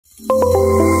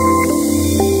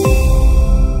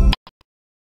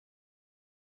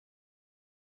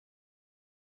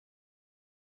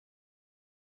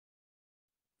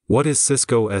What is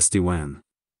Cisco SD-WAN?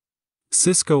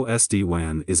 Cisco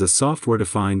SD-WAN is a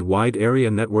software-defined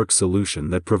wide-area network solution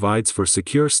that provides for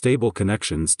secure stable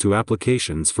connections to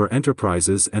applications for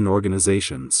enterprises and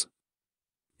organizations.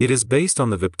 It is based on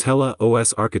the Viptela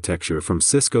OS architecture from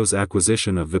Cisco's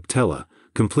acquisition of Viptela,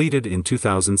 completed in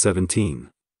 2017.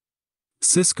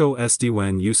 Cisco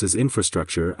SD-WAN uses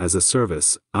infrastructure as a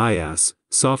service, IaaS,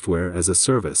 software as a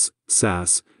service,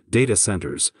 SaaS, data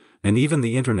centers, and even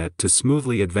the Internet to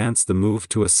smoothly advance the move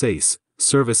to a SaaS,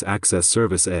 Service Access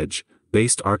Service Edge,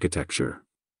 based architecture.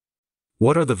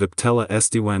 What are the Viptela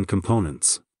SD-WAN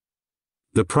components?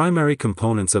 The primary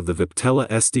components of the Viptela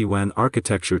SD-WAN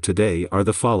architecture today are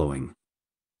the following.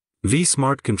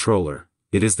 vSmart Controller,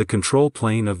 it is the control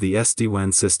plane of the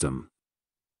SD-WAN system.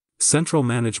 Central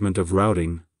management of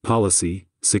routing, policy,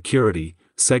 security,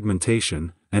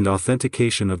 segmentation, and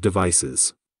authentication of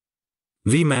devices.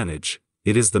 vManage,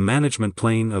 it is the management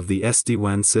plane of the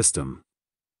SD-WAN system.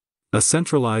 A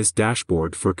centralized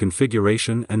dashboard for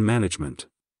configuration and management.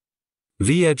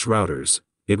 vEdge routers,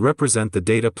 it represent the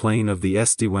data plane of the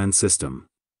SD-WAN system.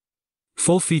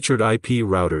 Full-featured IP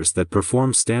routers that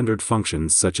perform standard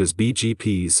functions such as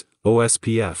BGPs,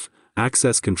 OSPF,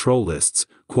 access control lists,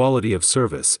 quality of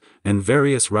service, and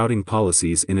various routing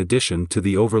policies in addition to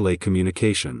the overlay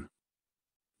communication.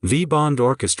 vBond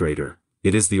Orchestrator,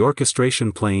 it is the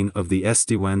orchestration plane of the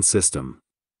SD-WAN system.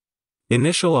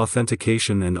 Initial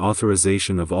authentication and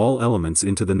authorization of all elements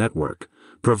into the network,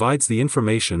 provides the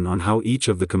information on how each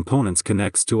of the components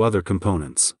connects to other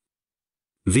components.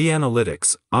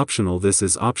 vAnalytics, optional. This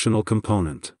is optional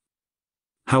component.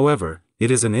 However, it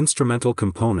is an instrumental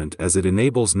component as it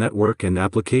enables network and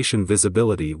application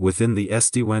visibility within the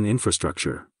SD-WAN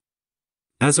infrastructure.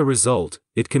 As a result,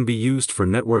 it can be used for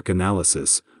network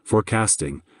analysis,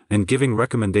 forecasting, and giving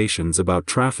recommendations about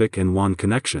traffic and WAN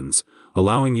connections,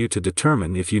 allowing you to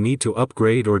determine if you need to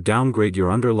upgrade or downgrade your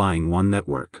underlying WAN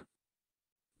network.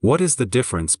 What is the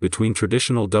difference between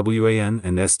traditional WAN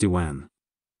and SD-WAN?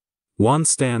 WAN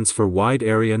stands for Wide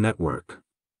Area Network.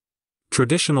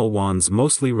 Traditional WANs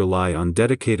mostly rely on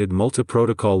dedicated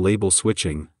multi-protocol label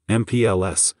switching,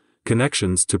 MPLS,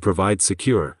 connections to provide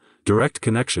secure, direct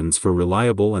connections for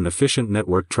reliable and efficient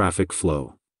network traffic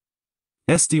flow.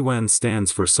 SD-WAN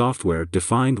stands for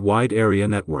Software-Defined Wide Area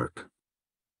Network.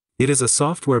 It is a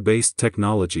software-based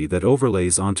technology that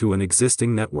overlays onto an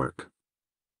existing network.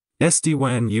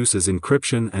 SD-WAN uses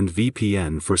encryption and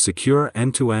VPN for secure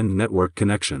end-to-end network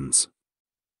connections.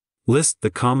 List the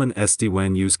common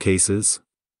SD-WAN use cases.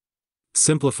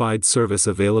 Simplified service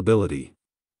availability.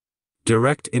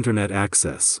 Direct Internet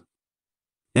access.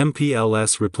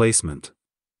 MPLS replacement.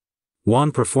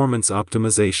 WAN performance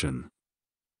optimization.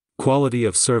 Quality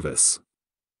of service.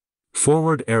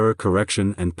 Forward error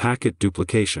correction and packet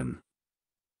duplication.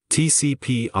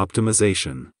 TCP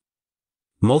optimization.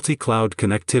 Multi-cloud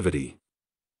connectivity.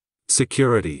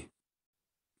 Security.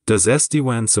 Does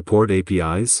SD-WAN support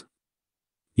APIs?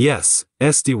 Yes,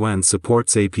 SD-WAN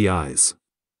supports APIs.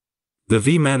 The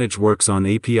vManage works on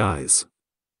APIs.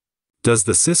 Does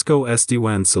the Cisco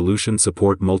SD-WAN solution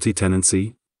support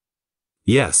multi-tenancy?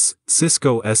 Yes,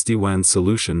 Cisco SD-WAN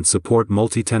solution support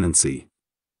multi-tenancy.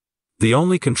 The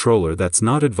only controller that's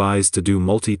not advised to do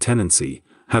multi-tenancy,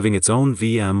 having its own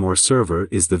VM or server,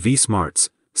 is the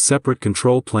vSmart's separate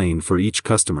control plane for each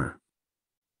customer.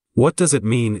 What does it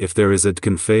mean if there is a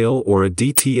DCON fail or a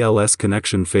DTLS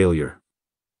connection failure?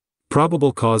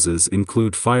 Probable causes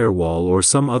include firewall or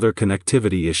some other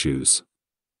connectivity issues.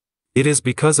 It is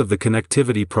because of the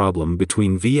connectivity problem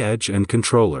between vEdge and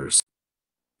controllers.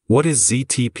 What is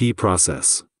ZTP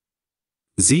process?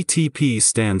 ZTP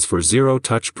stands for Zero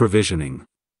Touch Provisioning.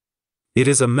 It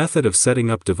is a method of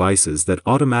setting up devices that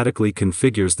automatically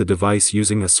configures the device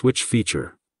using a switch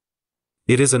feature.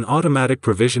 It is an automatic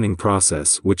provisioning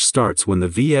process which starts when the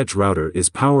vEdge router is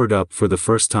powered up for the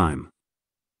first time.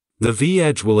 The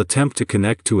vEdge will attempt to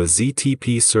connect to a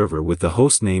ZTP server with the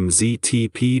hostname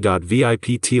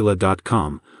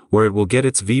ztp.viptela.com, where it will get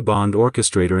its vBond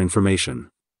orchestrator information.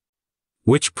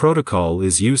 Which protocol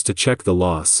is used to check the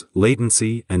loss,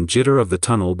 latency, and jitter of the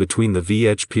tunnel between the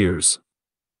vEdge peers?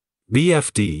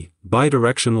 BFD,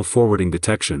 bidirectional forwarding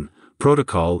detection,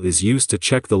 protocol is used to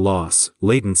check the loss,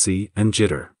 latency, and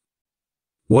jitter.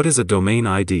 What is a domain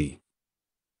ID?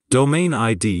 Domain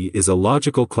ID is a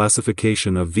logical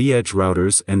classification of vEdge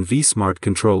routers and vSmart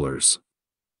controllers.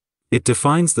 It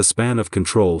defines the span of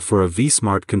control for a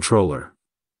vSmart controller.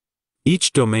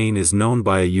 Each domain is known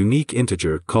by a unique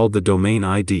integer called the domain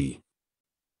ID.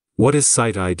 What is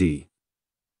site ID?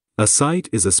 A site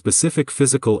is a specific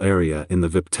physical area in the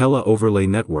Viptela overlay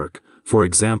network, for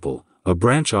example, a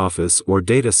branch office or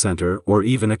data center, or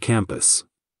even a campus.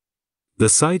 The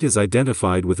site is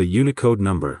identified with a Unicode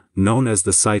number, known as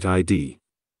the site ID.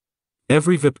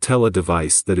 Every Viptela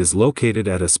device that is located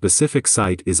at a specific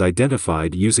site is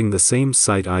identified using the same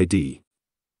site ID.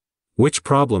 Which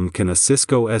problem can a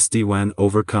Cisco SD-WAN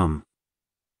overcome?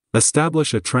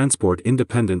 Establish a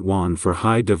transport-independent WAN for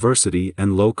high diversity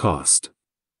and low cost.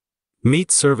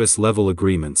 Meet service level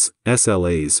agreements,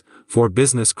 SLAs, for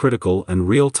business-critical and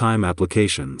real-time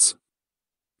applications.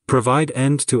 Provide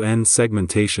end-to-end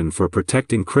segmentation for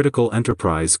protecting critical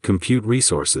enterprise compute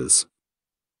resources.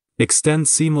 Extend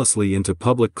seamlessly into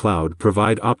public cloud.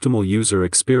 Provide optimal user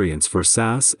experience for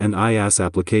SaaS and IaaS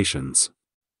applications.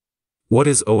 What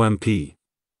is OMP?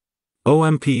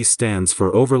 OMP stands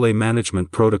for Overlay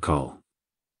Management Protocol.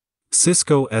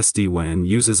 Cisco SD-WAN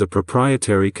uses a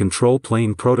proprietary control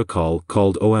plane protocol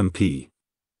called OMP.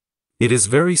 It is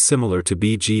very similar to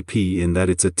BGP in that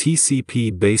it's a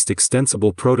TCP-based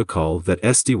extensible protocol that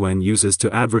SD-WAN uses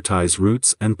to advertise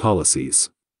routes and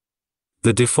policies.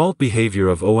 The default behavior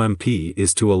of OMP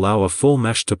is to allow a full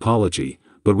mesh topology,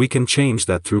 but we can change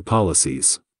that through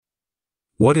policies.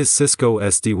 What is Cisco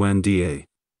SD-WAN DA?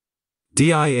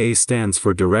 DIA stands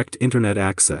for Direct Internet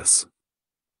Access.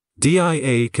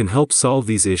 DIA can help solve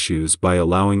these issues by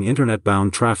allowing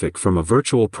internet-bound traffic from a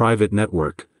virtual private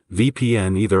network,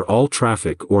 VPN, either all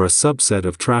traffic or a subset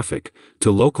of traffic,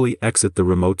 to locally exit the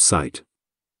remote site.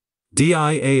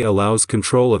 DIA allows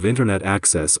control of internet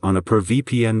access on a per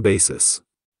VPN basis.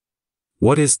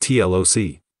 What is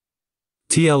TLOC?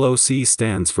 TLOC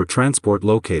stands for Transport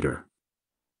Locator.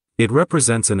 It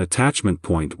represents an attachment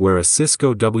point where a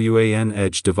Cisco WAN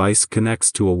edge device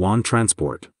connects to a WAN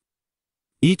transport.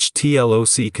 Each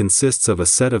TLOC consists of a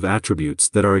set of attributes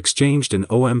that are exchanged in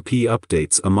OMP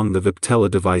updates among the Viptela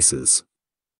devices.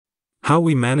 How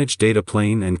we manage data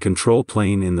plane and control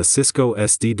plane in the Cisco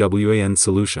SD-WAN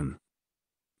solution.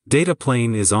 Data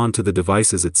plane is onto the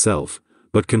devices itself,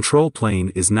 but control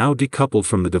plane is now decoupled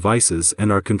from the devices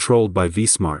and are controlled by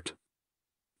vSmart.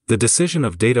 The decision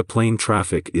of data plane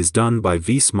traffic is done by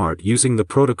vSmart using the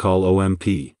protocol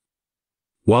OMP.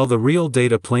 While the real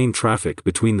data plane traffic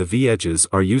between the V-edges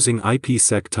are using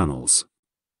IPsec tunnels.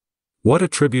 What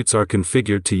attributes are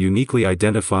configured to uniquely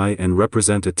identify and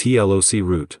represent a TLOC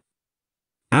route?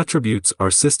 Attributes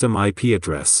are system IP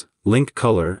address, link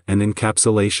color, and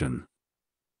encapsulation.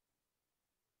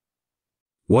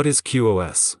 What is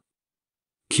QoS?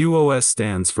 QoS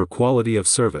stands for Quality of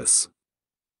Service.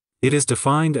 It is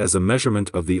defined as a measurement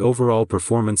of the overall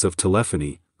performance of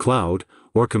telephony, cloud,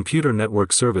 or computer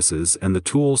network services and the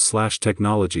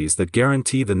tools/technologies that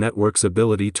guarantee the network's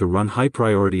ability to run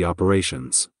high-priority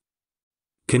operations.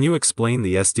 Can you explain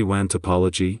the SD-WAN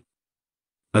topology?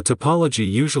 A topology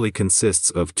usually consists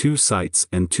of two sites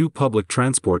and two public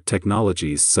transport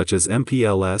technologies such as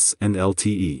MPLS and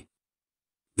LTE.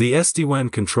 The SD-WAN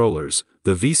controllers,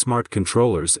 the vSmart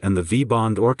controllers, and the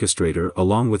vBond orchestrator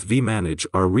along with vManage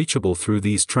are reachable through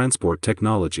these transport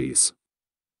technologies.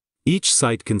 Each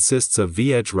site consists of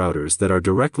V-edge routers that are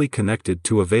directly connected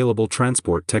to available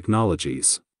transport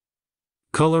technologies.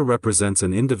 Color represents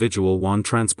an individual WAN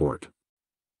transport.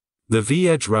 The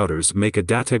V-edge routers make a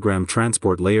datagram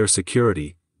transport layer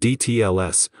security,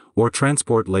 DTLS, or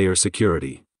transport layer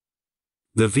security.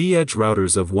 The V-edge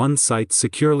routers of one site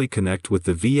securely connect with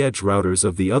the V-edge routers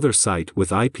of the other site with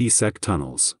IPsec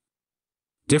tunnels.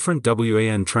 Different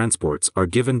WAN transports are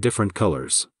given different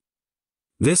colors.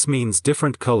 This means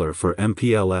different color for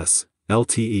MPLS,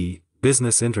 LTE,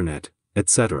 business internet,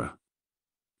 etc.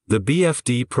 The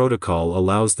BFD protocol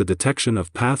allows the detection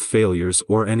of path failures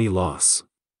or any loss.